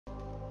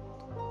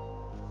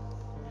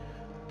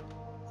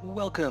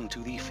Welcome to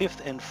the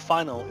fifth and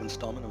final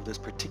installment of this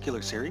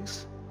particular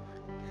series.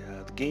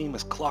 The game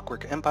is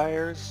Clockwork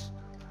Empires.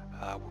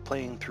 We're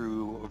playing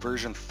through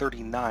version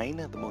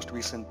 39, the most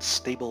recent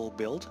stable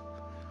build.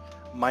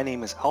 My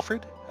name is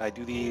Alfred. I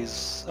do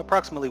these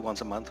approximately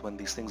once a month when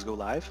these things go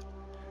live.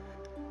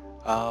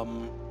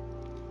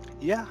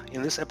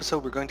 In this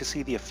episode we're going to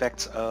see the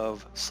effects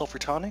of Sulfur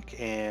Tonic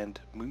and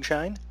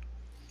Moonshine,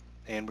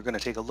 and we're going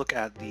to take a look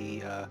at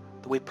the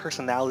way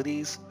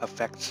personalities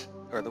affect,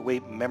 or the way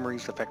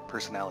memories affect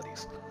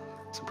personalities.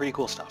 Some pretty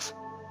cool stuff.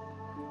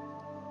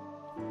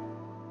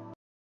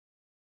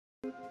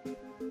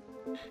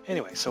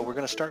 Anyway, so we're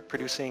going to start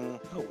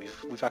producing... Oh,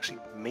 we've actually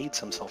made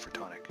some Sulfur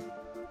Tonic.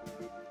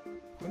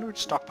 I wonder which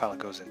stockpile it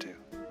goes into.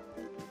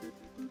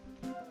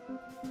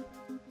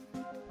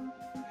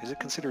 Is it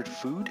considered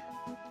food?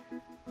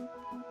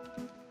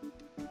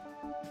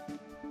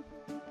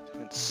 I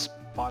can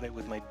spot it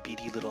with my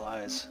beady little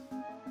eyes.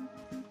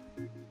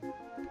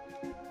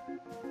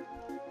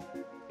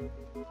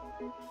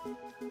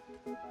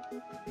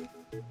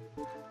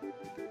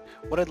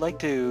 What I'd like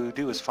to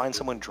do is find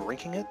someone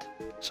drinking it,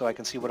 so I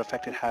can see what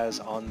effect it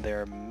has on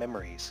their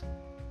memories.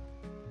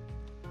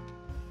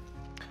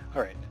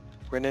 Alright,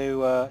 we're going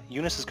to,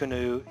 Eunice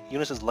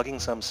is lugging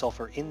some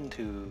sulfur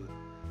into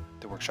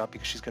the workshop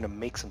because she's going to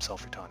make some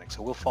sulfur tonic,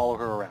 so we'll follow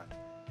her around,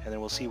 and then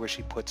we'll see where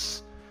she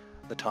puts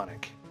the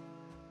tonic.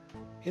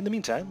 In the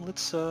meantime,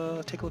 let's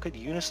take a look at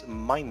Eunice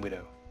Mine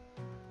Widow.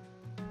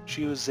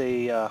 She was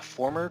a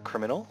former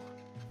criminal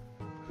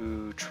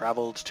who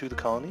traveled to the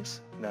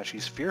colonies. Now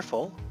she's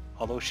fearful,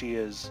 although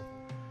she's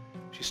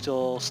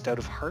still stout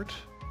of heart,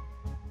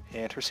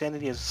 and her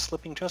sanity is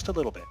slipping just a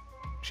little bit.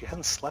 She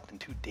hasn't slept in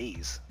 2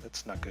 days.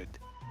 That's not good.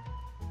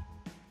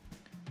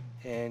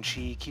 And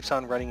she keeps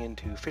on running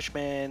into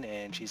Fishman,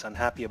 and she's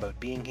unhappy about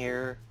being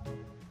here.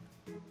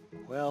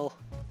 Well,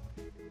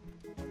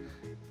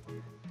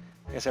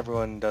 I guess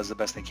everyone does the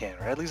best they can,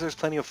 right? At least there's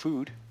plenty of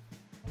food.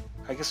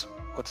 I guess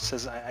what it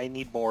says, I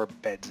need more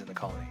beds in the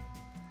colony.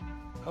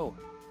 Oh,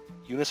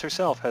 Eunice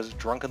herself has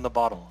drunken the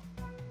bottle.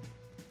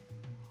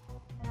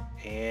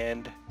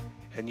 And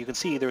you can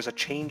see there's a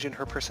change in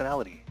her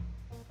personality.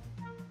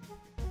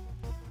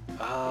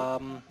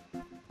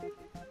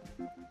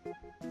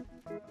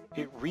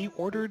 It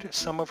reordered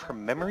some of her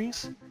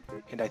memories,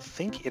 and I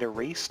think it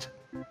erased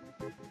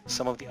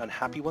some of the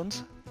unhappy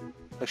ones.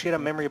 Like, she had a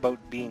memory about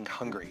being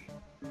hungry,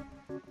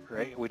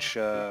 right? Which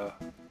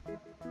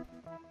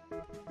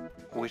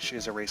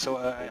is erased. So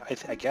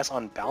I guess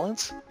on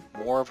balance,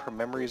 more of her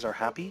memories are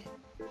happy,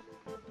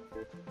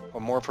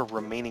 or more of her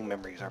remaining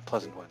memories are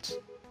pleasant ones.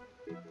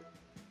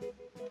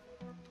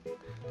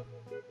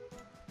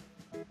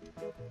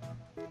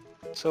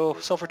 So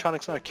Sulfur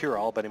Tonic's not a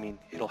cure-all, but I mean,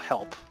 it'll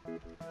help. Now,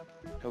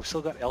 we've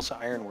still got Elsa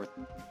Ironworth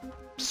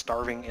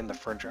starving in the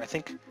furniture. I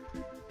think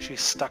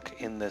she's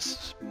stuck in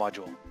this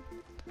module.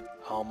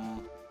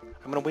 I'm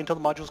going to wait until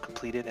the module's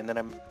completed, and then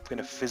I'm going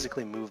to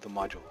physically move the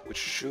module, which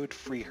should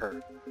free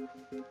her.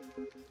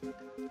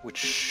 Which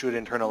should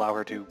in turn allow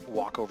her to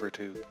walk over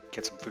to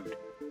get some food.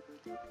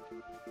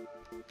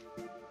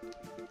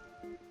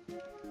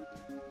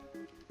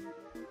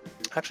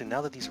 Actually,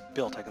 now that these are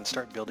built, I can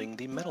start building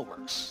the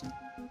metalworks.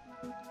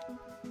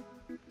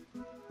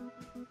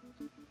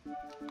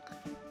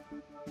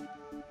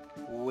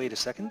 Wait a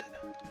second.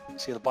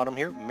 See at the bottom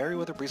here,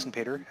 Meriwether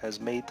Breezenpater has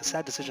made the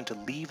sad decision to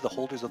leave the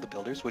holders of the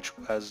builders, which,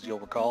 as you'll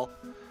recall,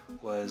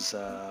 was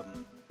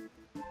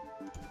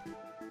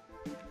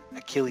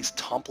Achilles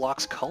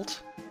Tomplock's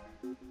cult.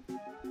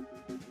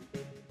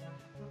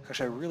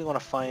 Actually, I really want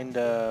to find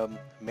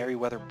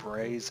Meriwether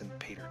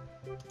Breezenpater.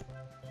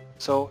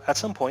 So, at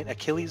some point,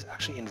 Achilles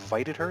actually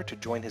invited her to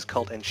join his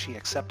cult, and she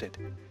accepted.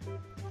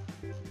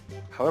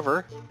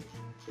 However,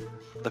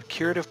 the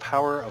curative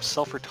power of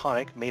Sulfur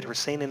Tonic made her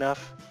sane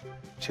enough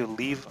to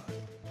leave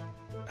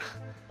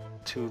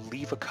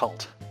a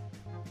cult.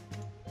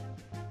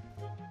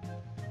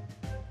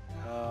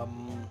 So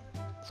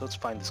let's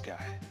find this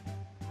guy.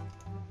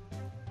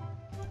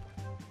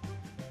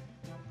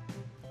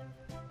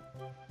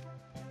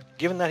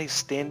 Given that he's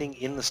standing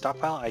in the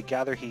stockpile, I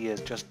gather he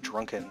has just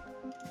drunken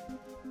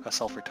a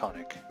Sulfur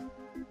Tonic.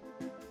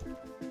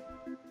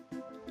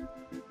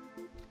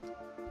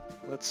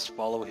 Let's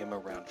follow him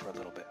around for a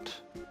little bit.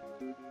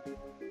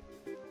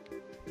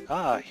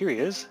 Ah, here he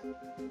is.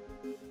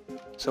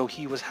 So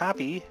he was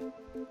happy,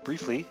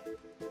 briefly,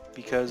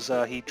 because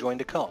he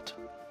joined a cult.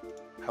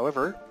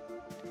 However,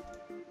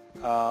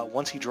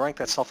 once he drank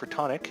that Sulfur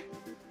Tonic,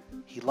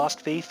 he lost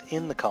faith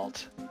in the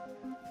cult.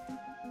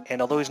 And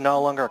although he's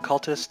no longer a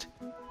cultist,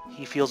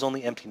 he feels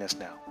only emptiness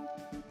now.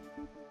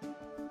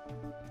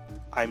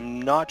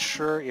 I'm not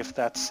sure if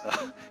that's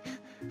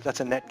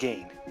a net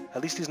gain.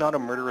 At least he's not a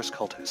murderous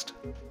cultist.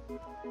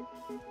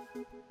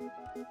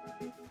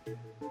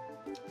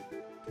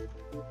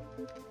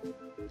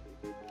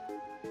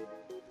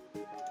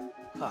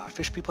 Ah,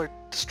 fish people are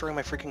destroying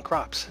my freaking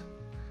crops.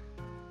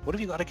 What have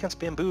you got against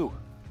bamboo?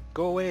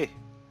 Go away.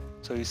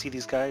 So you see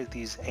these guys,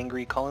 these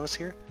angry colonists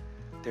here?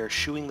 They're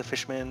shooing the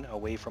fishmen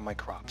away from my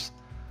crops.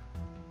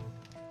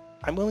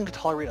 I'm willing to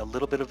tolerate a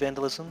little bit of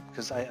vandalism,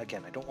 because I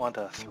don't want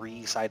a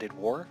three-sided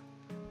war,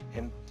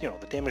 and you know,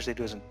 the damage they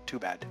do isn't too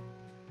bad.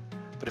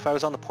 But if I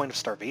was on the point of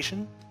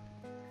starvation,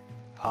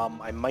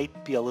 I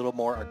might be a little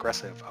more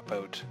aggressive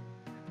about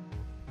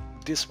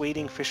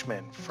dissuading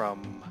fishmen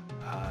from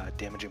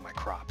damaging my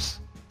crops.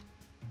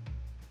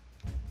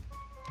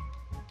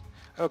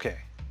 Okay,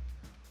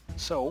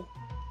 so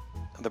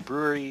the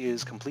brewery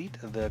is complete.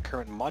 The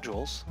current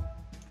modules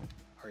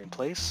are in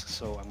place,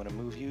 so I'm going to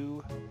move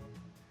you.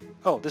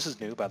 Oh, this is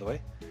new, by the way.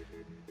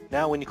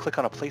 Now when you click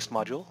on a placed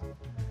module,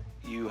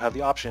 you have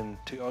the option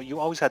to, you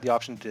always had the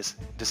option to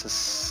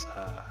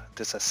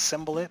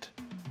disassemble it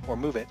or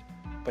move it,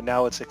 but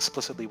now it's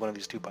explicitly one of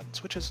these two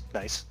buttons, which is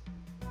nice.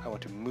 I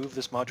want to move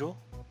this module.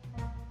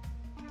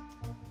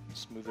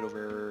 Let's move it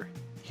over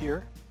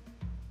here.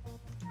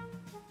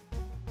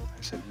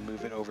 I said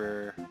move it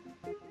over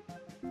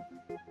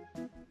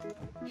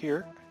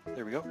here.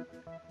 There we go.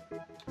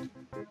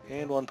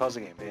 And we'll unpause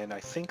the game. And I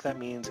think that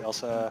means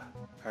Elsa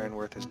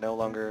Ironworth is no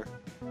longer...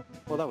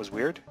 Well, that was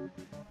weird.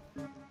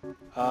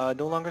 No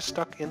longer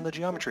stuck in the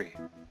geometry.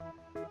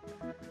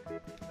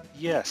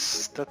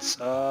 Yes, that's...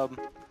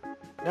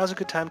 Now's a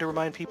good time to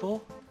remind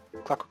people.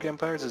 Clockwork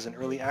Empires is in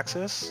early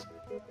access,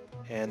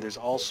 and there's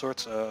all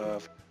sorts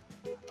of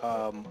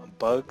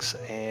bugs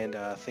and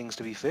things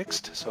to be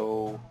fixed.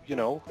 So, you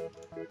know,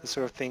 this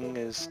sort of thing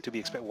is to be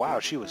expected. Wow,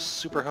 she was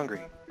super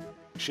hungry.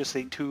 She just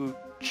ate 2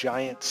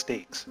 giant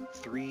steaks.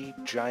 3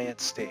 giant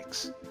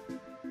steaks.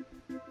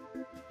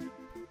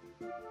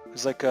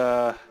 There's like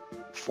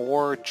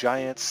 4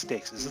 giant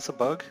steaks. Is this a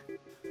bug?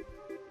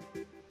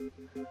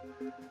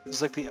 This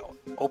is like the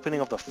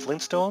opening of the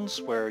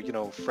Flintstones, where, you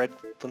know, Fred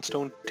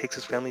Flintstone takes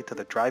his family to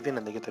the drive-in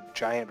and they get the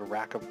giant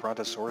rack of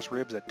Brontosaurus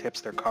ribs that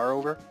tips their car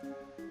over.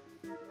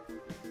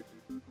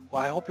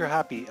 Well, I hope you're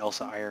happy,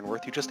 Elsa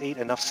Ironworth. You just ate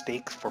enough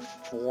steak for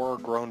 4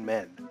 grown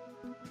men.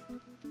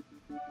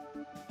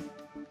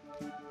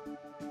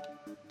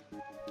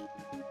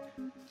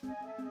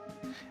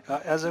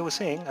 As I was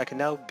saying, I can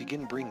now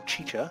begin brewing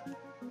chicha,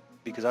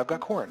 because I've got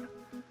corn.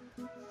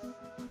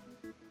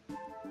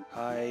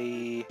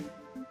 I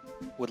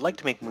would like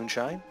to make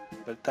moonshine,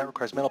 but that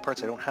requires metal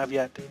parts I don't have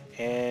yet,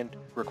 and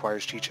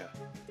requires chicha.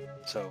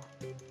 So,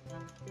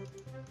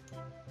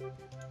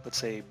 let's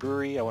say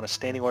brewery, I want a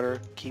standing order,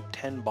 keep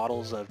 10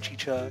 bottles of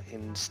chicha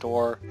in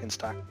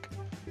stock,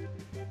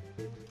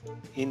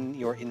 in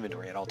your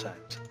inventory at all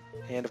times.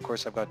 And of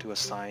course I've got to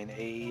assign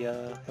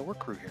a work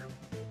crew here.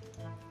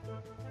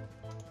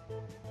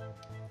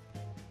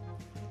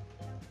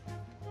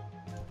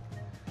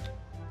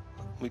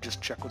 Let me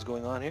just check what's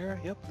going on here.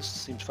 Yep, this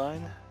seems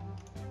fine.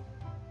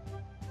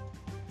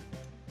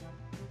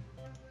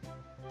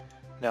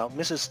 Now,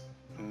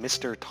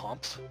 Mr.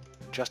 Tomps,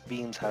 Just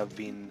Beans have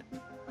been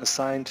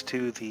assigned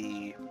to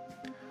the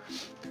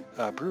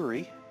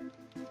brewery.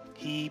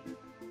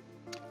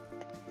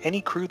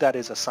 Any crew that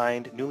is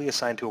newly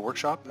assigned to a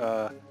workshop,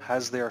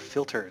 has their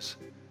filters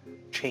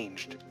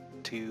changed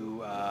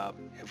to,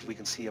 if we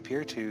can see up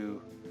here,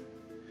 to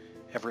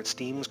Everett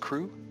Steam's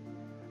crew,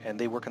 and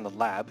they work in the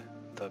lab.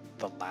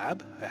 The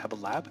lab? I have a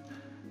lab?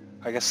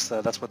 I guess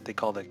that's what they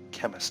call the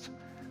chemist.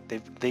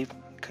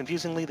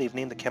 Confusingly, they've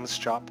named the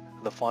chemist shop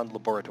the Fond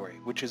Laboratory,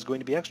 which is going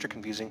to be extra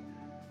confusing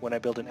when I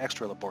build an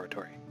extra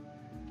laboratory.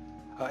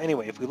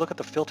 Anyway, if we look at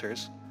the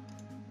filters,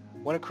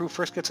 when a crew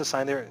first gets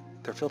assigned their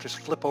filters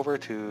flip over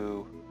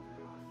to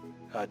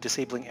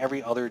disabling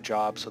every other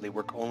job so they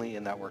work only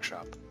in that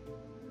workshop.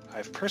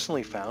 I've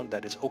personally found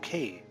that it's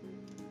okay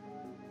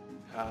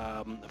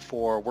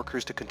for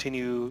workers to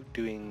continue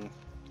doing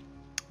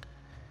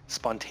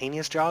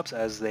spontaneous jobs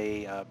as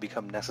they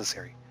become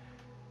necessary,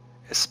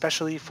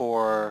 especially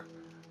for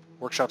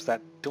workshops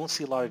that don't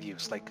see a lot of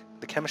use. Like,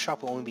 the chemist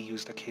shop will only be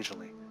used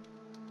occasionally.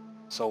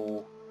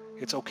 So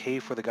it's okay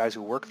for the guys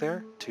who work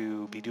there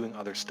to be doing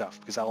other stuff,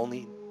 because I'll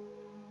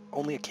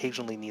only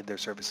occasionally need their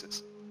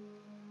services.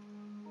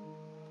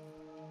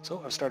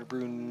 So I've started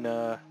brewing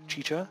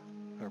chicha,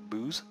 or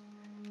booze,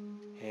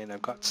 and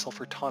I've got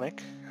Sulfur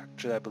Tonic.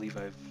 Actually, I believe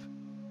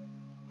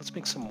let's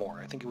make some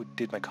more. I think it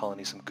did my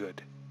colony some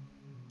good.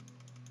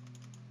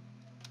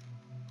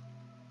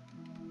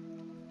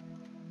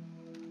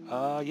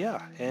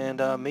 Yeah,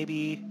 and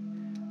maybe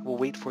we'll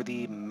wait for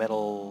the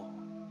metal.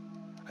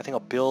 I think I'll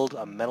build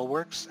a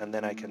metalworks, and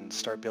then I can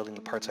start building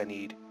the parts I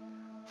need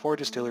for a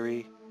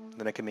distillery, and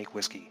then I can make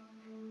whiskey.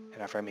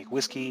 And after I make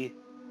whiskey,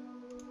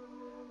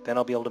 then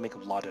I'll be able to make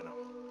laudanum.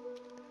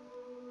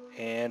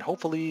 And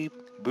hopefully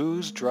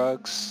booze,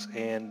 drugs,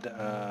 and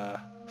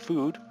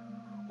food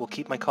will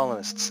keep my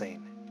colonists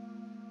sane.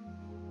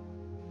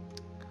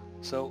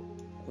 So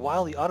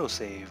while the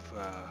autosave,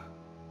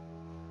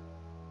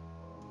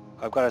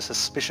 I've got a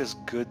suspicious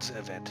goods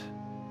event,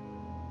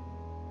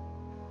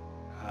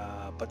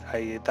 but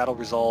that'll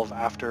resolve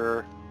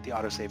after the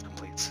autosave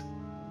completes.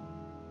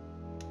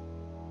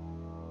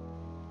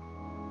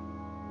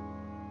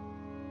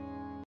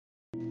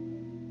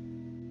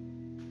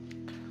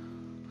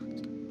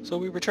 So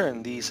we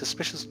return. The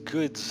suspicious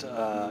goods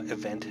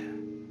event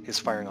is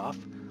firing off.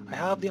 I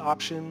have the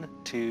option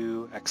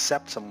to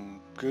accept some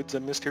goods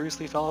that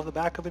mysteriously fell off the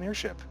back of an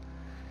airship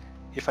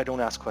if I don't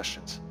ask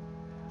questions.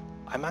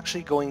 I'm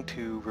actually going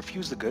to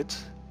refuse the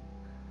goods.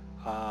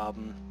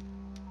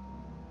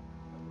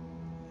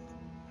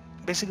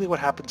 Basically what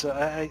happens,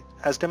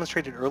 as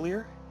demonstrated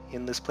earlier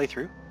in this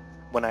playthrough,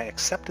 when I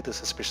accepted the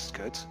suspicious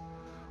goods,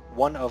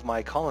 one of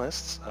my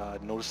colonists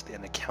noticed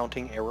an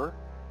accounting error,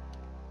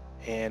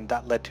 and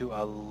that led to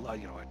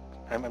you know what,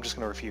 I'm just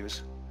going to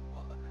refuse.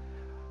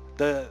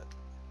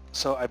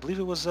 So I believe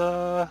it was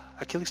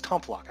Achilles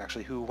Tomplock,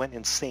 actually, who went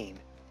insane.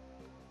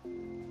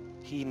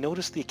 He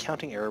noticed the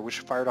accounting error, which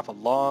fired off a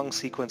long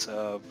sequence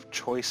of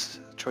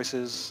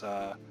choices,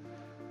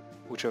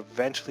 which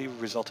eventually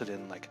resulted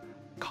in like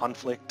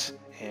conflict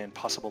and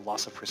possible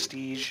loss of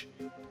prestige.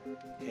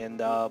 And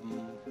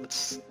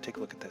let's take a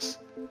look at this.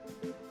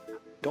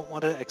 Don't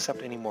want to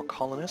accept any more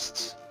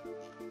colonists,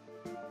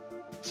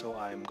 so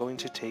I'm going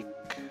to take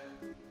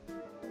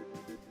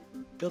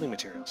building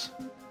materials.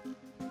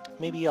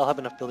 Maybe I'll have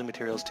enough building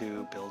materials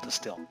to build a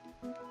still.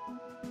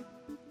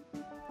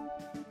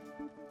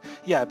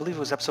 Yeah, I believe it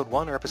was episode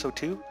 1 or episode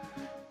 2,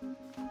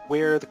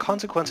 where the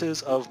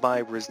consequences of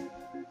my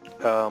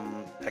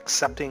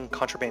accepting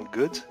contraband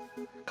goods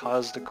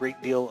caused a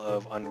great deal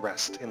of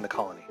unrest in the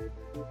colony.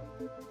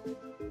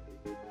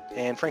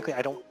 And frankly,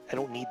 I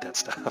don't need that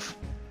stuff.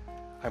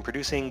 I'm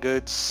producing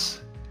goods,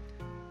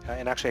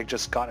 and actually I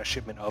just got a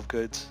shipment of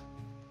goods.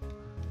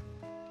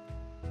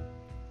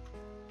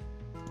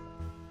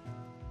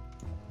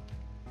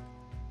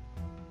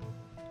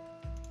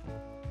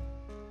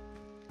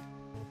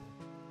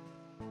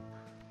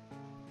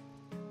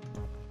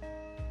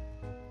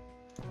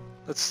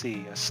 Let's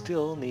see, a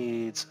still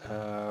needs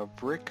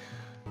brick,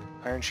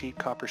 iron sheet,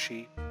 copper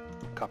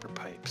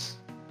pipes.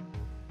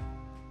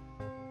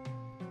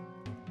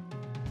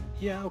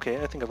 Yeah,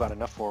 okay, I think I've got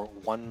enough for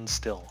one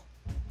still.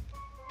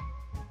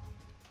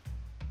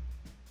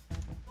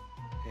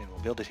 And we'll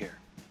build it here.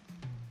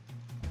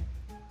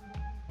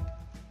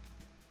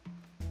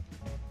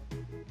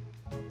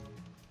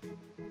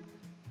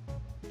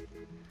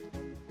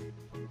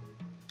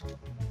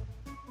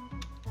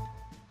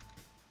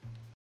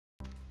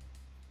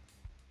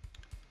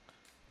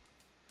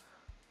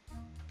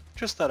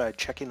 Just thought I'd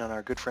check in on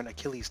our good friend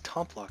Achilles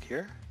Tomplock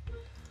here.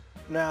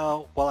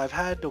 Now, while I've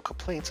had no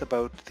complaints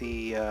about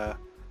the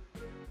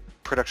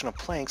production of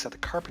planks at the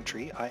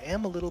carpentry, I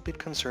am a little bit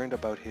concerned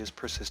about his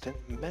persistent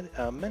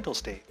mental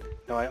state.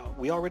 Now,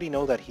 we already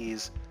know that he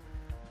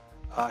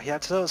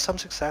had some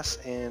success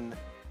in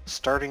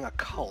starting a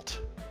cult.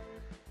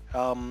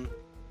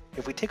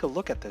 If we take a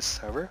look at this,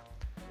 however,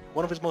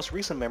 one of his most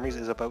recent memories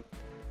is about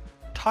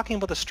talking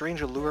about the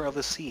strange allure of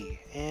the sea,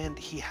 and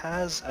he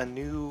has a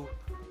new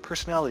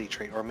personality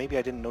trait, or maybe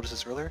I didn't notice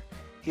this earlier.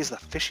 He has the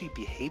fishy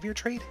behavior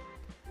trait?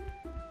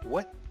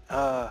 What?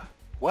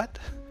 What?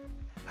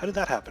 How did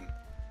that happen?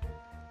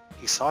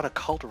 He saw an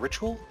occult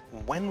ritual?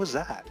 When was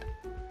that?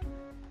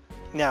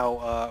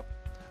 Now,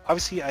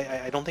 obviously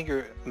I don't think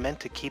you're meant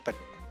to keep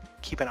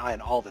an eye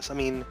on all this. I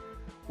mean,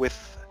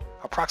 with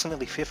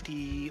approximately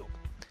 50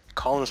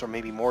 colonists, or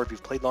maybe more if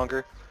you've played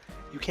longer,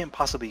 you can't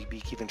possibly be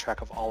keeping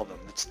track of all of them.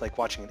 It's like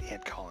watching an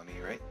ant colony,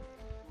 right?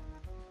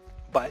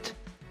 But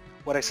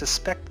what I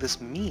suspect this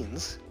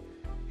means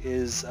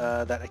is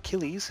that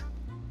Achilles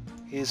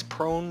is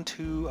prone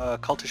to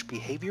cultish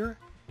behavior,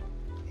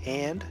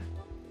 and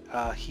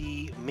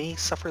he may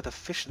suffer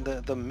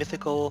the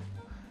mythical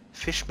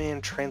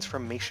Fishman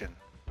transformation,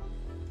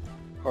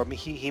 or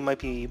he might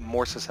be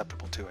more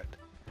susceptible to it.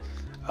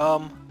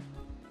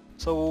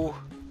 So,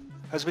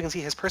 as we can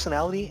see, his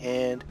personality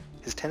and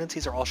his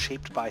tendencies are all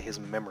shaped by his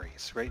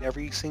memories, right?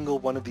 Every single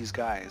one of these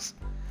guys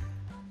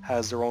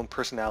has their own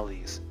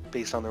personalities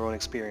based on their own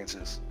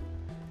experiences,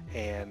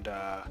 and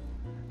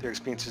their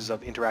experiences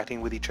of interacting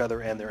with each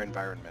other and their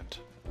environment.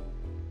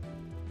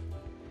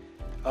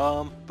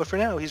 But for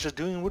now, he's just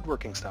doing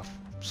woodworking stuff,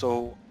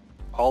 so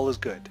all is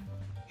good.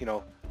 You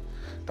know,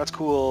 that's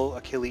cool,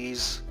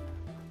 Achilles.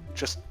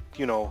 Just,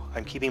 you know,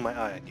 I'm keeping my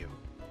eye on you.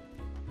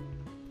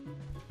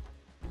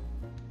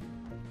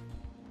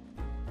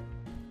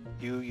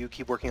 You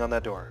keep working on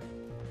that door.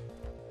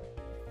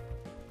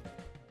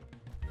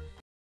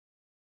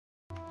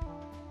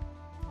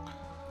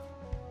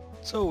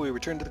 So we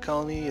return to the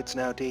colony. It's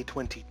now day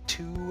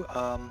 22.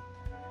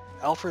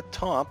 Alfred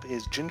Tomp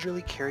is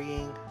gingerly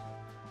carrying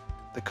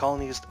the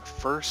colony's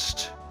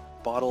first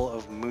bottle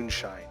of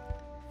moonshine.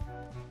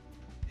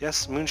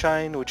 Yes,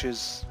 moonshine, which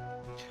is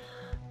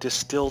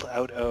distilled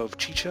out of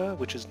chicha,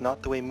 which is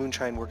not the way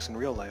moonshine works in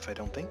real life, I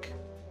don't think.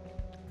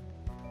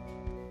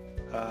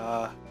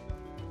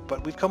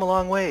 But we've come a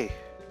long way.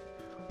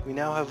 We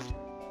now have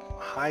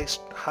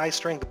high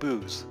strength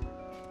booze.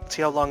 Let's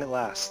see how long it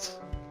lasts.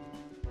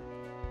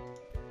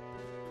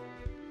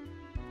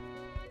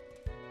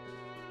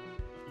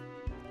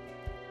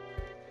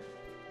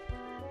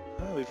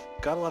 Oh, we've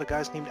got a lot of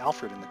guys named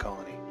Alfred in the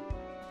colony.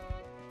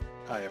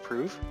 I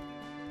approve.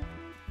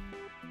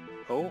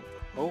 Oh,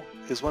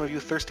 is one of you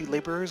thirsty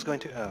laborers going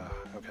to...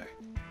 okay.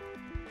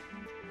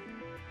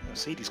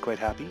 Sadie's quite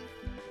happy.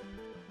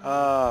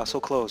 Ah, so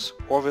close.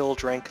 Orville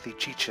drank the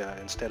chicha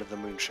instead of the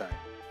moonshine.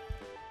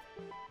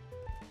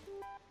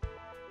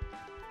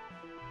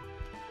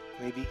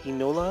 Maybe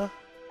Enola?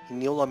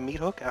 Enola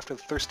Meathook after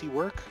the thirsty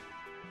work?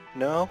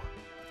 No?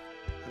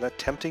 That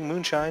tempting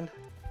moonshine?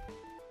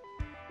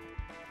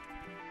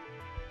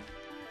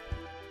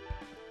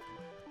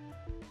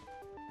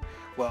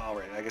 Well,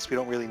 alright, I guess we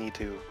don't really need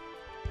to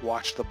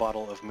watch the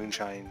bottle of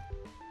moonshine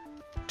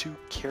too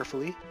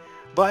carefully.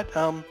 But,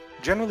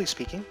 generally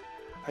speaking,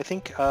 I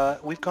think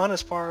we've gone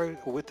as far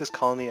with this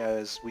colony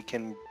as we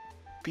can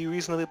be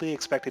reasonably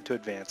expected to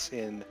advance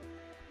in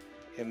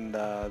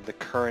the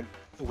current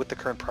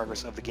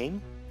progress of the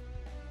game.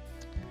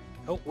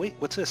 Oh wait,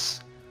 what's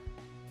this?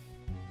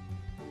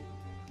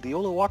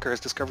 Leola Walker has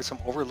discovered some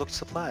overlooked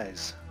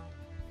supplies.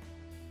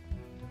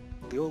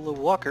 Leola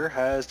Walker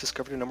has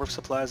discovered a number of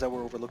supplies that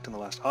were overlooked in the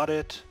last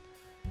audit,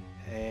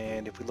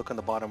 and if we look on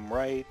the bottom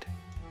right,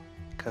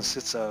 it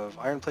consists of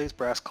iron plates,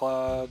 brass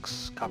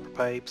clogs, copper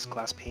pipes,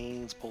 glass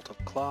panes, bolt of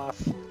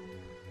cloth.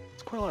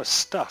 It's quite a lot of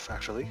stuff,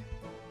 actually.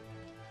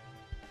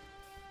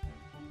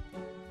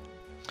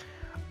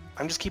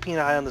 I'm just keeping an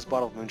eye on this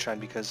bottle of moonshine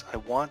because I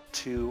want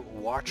to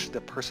watch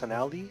the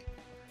personality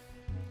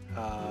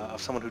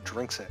of someone who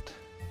drinks it.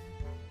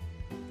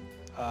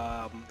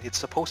 It's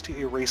supposed to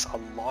erase a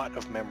lot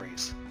of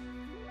memories.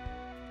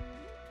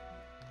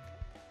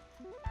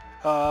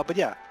 But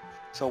yeah,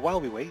 so while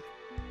we wait,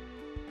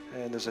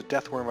 and there's a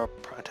death worm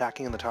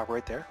attacking in the top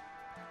right there.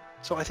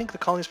 So I think the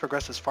colony's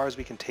progressed as far as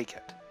we can take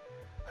it.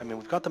 I mean,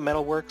 we've got the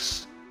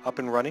metalworks up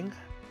and running.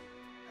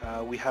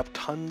 We have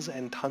tons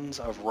and tons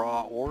of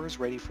raw ores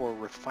ready for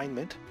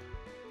refinement.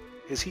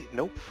 Is he?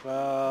 Nope.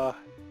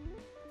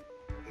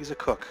 He's a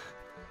cook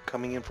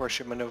coming in for a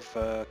shipment of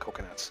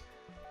coconuts.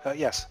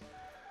 Yes.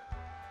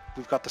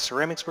 We've got the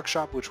ceramics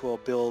workshop, which will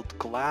build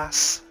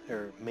glass,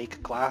 or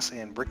make glass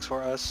and bricks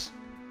for us.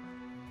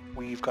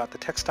 We've got the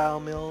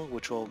textile mill,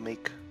 which will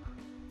make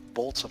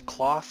bolts of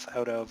cloth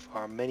out of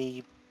our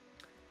many,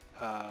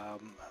 our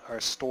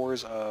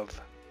stores of,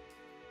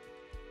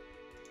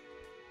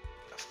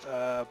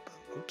 our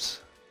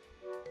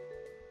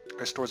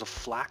stores of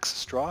flax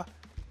straw.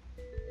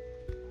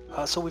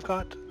 So we've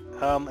got,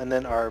 and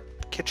then our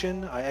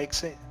kitchen, I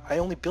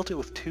only built it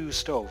with 2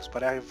 stoves,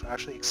 but I've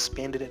actually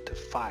expanded it to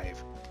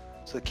 5.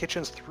 So the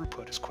kitchen's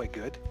throughput is quite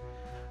good.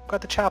 We've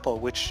got the chapel,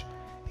 which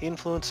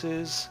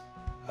influences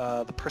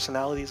the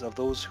personalities of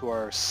those who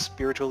are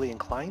spiritually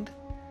inclined,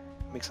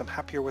 makes them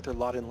happier with their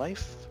lot in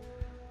life.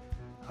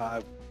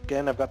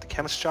 Again, I've got the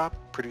chemist shop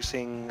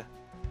producing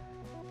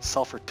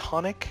Sulfur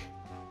Tonic.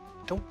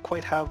 Don't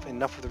quite have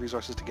enough of the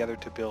resources together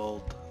to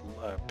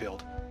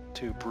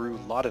brew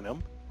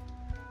Laudanum.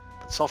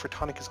 But Sulfur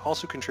Tonic is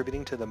also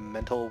contributing to the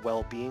mental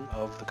well-being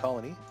of the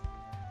colony.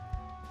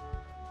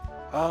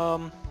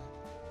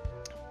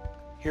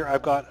 Here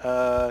I've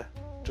got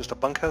just a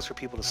bunkhouse for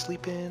people to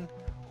sleep in.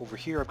 Over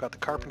here I've got the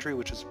carpentry,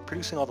 which is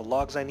producing all the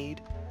logs I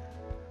need.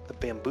 The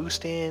bamboo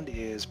stand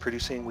is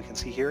producing, we can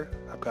see here,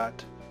 I've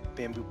got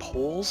bamboo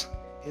poles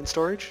in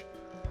storage,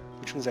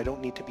 which means I don't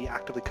need to be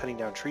actively cutting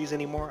down trees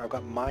anymore. I've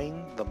got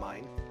the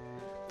mine,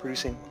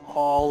 producing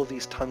all of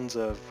these tons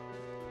of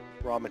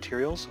raw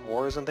materials,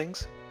 ores and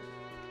things.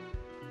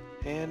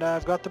 And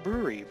I've got the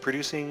brewery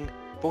producing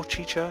both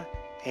chicha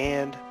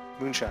and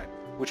moonshine,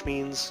 which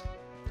means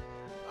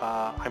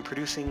I'm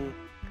producing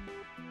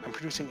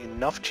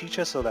enough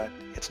chicha so that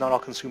it's not all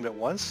consumed at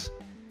once.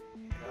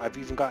 I've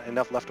even got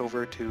enough left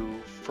over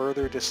to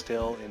further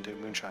distill into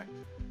moonshine.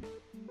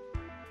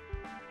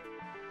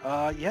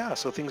 Yeah,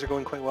 so things are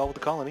going quite well with the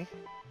colony.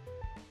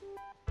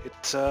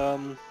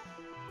 So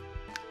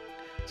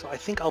I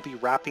think I'll be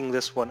wrapping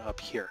this one up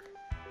here.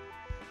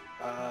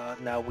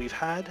 Now we've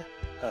had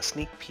a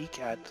sneak peek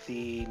at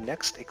the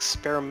next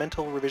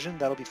experimental revision.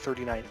 That'll be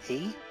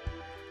 39A.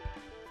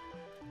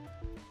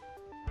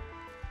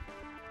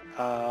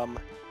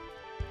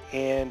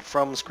 And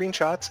from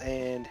screenshots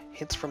and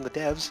hints from the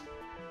devs,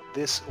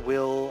 this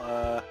will...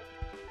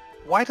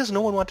 why does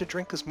no one want to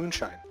drink this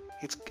moonshine?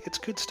 It's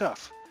good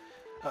stuff.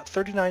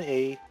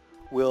 39A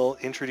will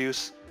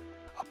introduce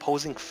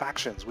opposing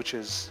factions, which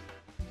is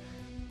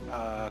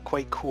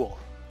quite cool.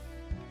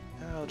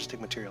 I'll just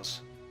take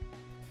materials.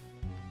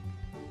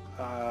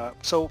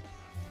 So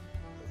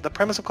the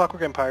premise of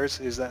Clockwork Empires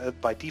is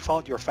that by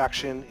default your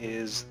faction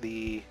is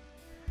the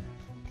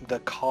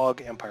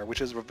Cog Empire, which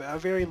is a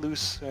very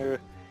loose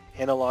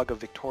analog of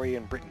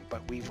Victorian Britain,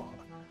 but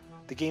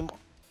the game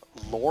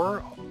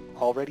lore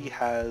already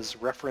has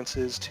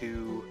references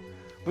to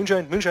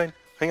moonshine,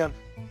 hang on.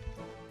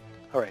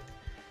 Alright,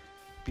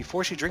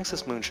 before she drinks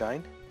this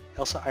moonshine,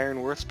 Elsa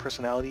Ironworth's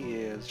personality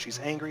is she's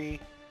angry,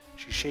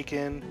 she's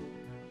shaken,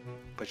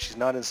 but she's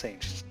not insane.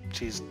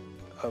 She's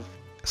of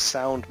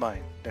sound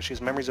mind. Now she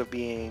has memories of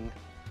being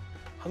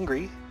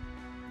hungry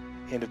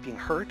and of being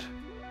hurt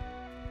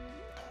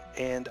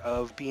and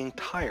of being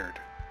tired.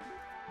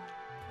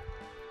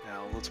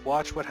 Now let's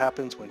watch what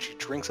happens when she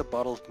drinks a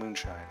bottle of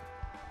moonshine.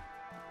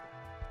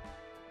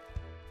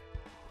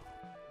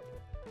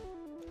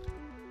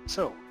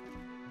 So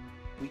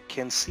we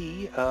can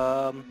see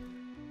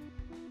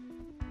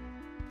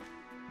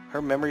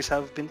her memories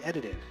have been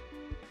edited.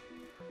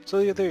 So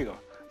yeah, there you go.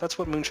 That's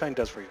what Moonshine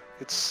does for you.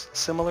 It's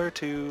similar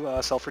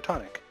to Sulfur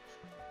Tonic.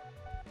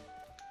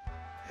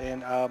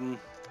 And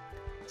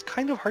it's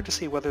kind of hard to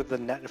say whether the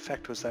net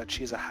effect was that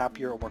she's a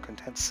happier or more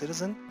content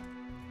citizen.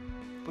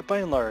 But by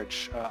and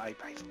large,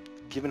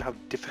 given how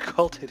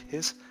difficult it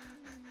is,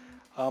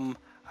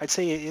 I'd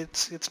say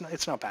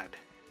it's not bad.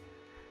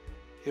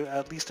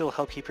 At least it'll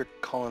help keep your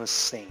colonists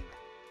sane.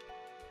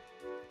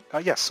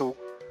 Yes, so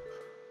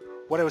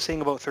what I was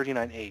saying about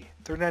 39A.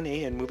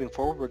 39A and moving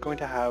forward, we're going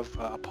to have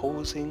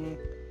opposing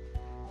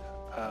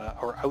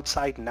or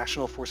outside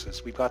national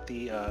forces. We've got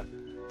the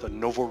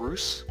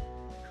Novorus,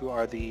 who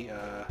are the,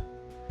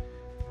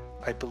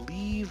 I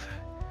believe,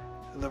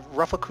 the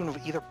Ruffalkun of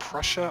either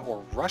Prussia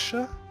or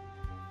Russia,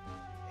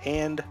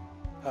 and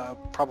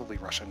probably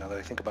Russia now that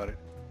I think about it.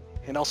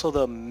 And also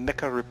the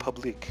Mecca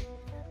Republic,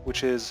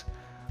 which is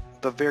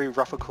the very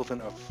rough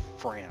equivalent of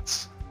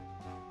France.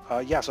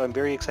 Yeah, so I'm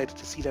very excited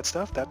to see that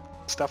stuff. That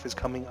stuff is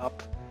coming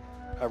up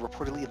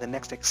reportedly in the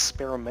next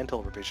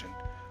experimental revision,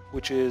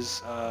 which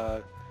is,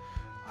 I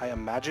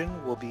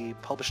imagine, will be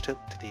published to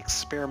the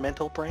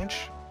experimental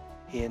branch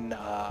in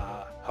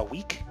a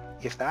week,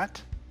 if that.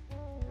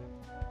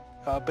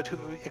 But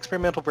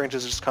experimental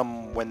branches just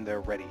come when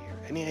they're ready.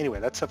 Anyway,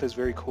 that stuff is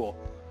very cool.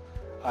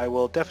 I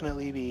will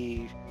definitely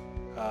be...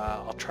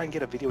 I'll try and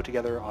get a video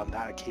together on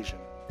that occasion.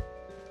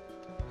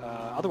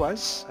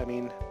 Otherwise, I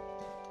mean,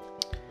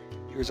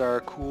 here's our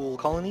cool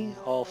colony,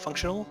 all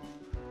functional.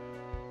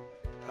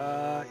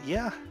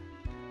 Yeah.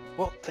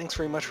 Well, thanks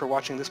very much for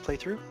watching this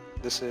playthrough.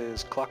 This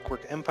is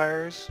Clockwork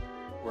Empires.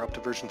 We're up to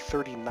version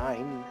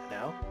 39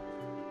 now.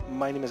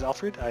 My name is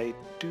Alfred. I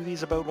do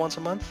these about once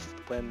a month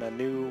when a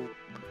new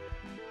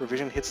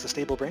revision hits the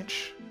stable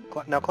branch.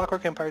 Now,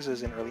 Clockwork Empires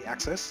is in early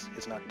access.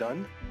 It's not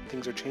done.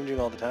 Things are changing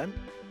all the time.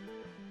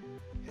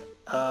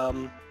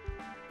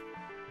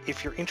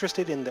 If you're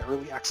interested in the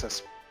early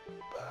access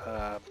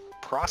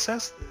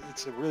process,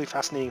 it's a really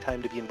fascinating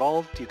time to be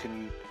involved. You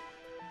can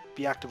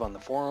be active on the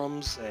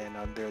forums, and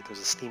on there's a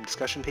Steam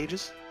discussion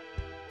pages.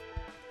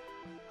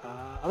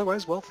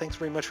 Otherwise, well, thanks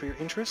very much for your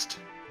interest,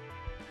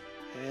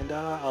 and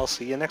I'll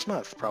see you next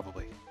month,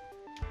 probably.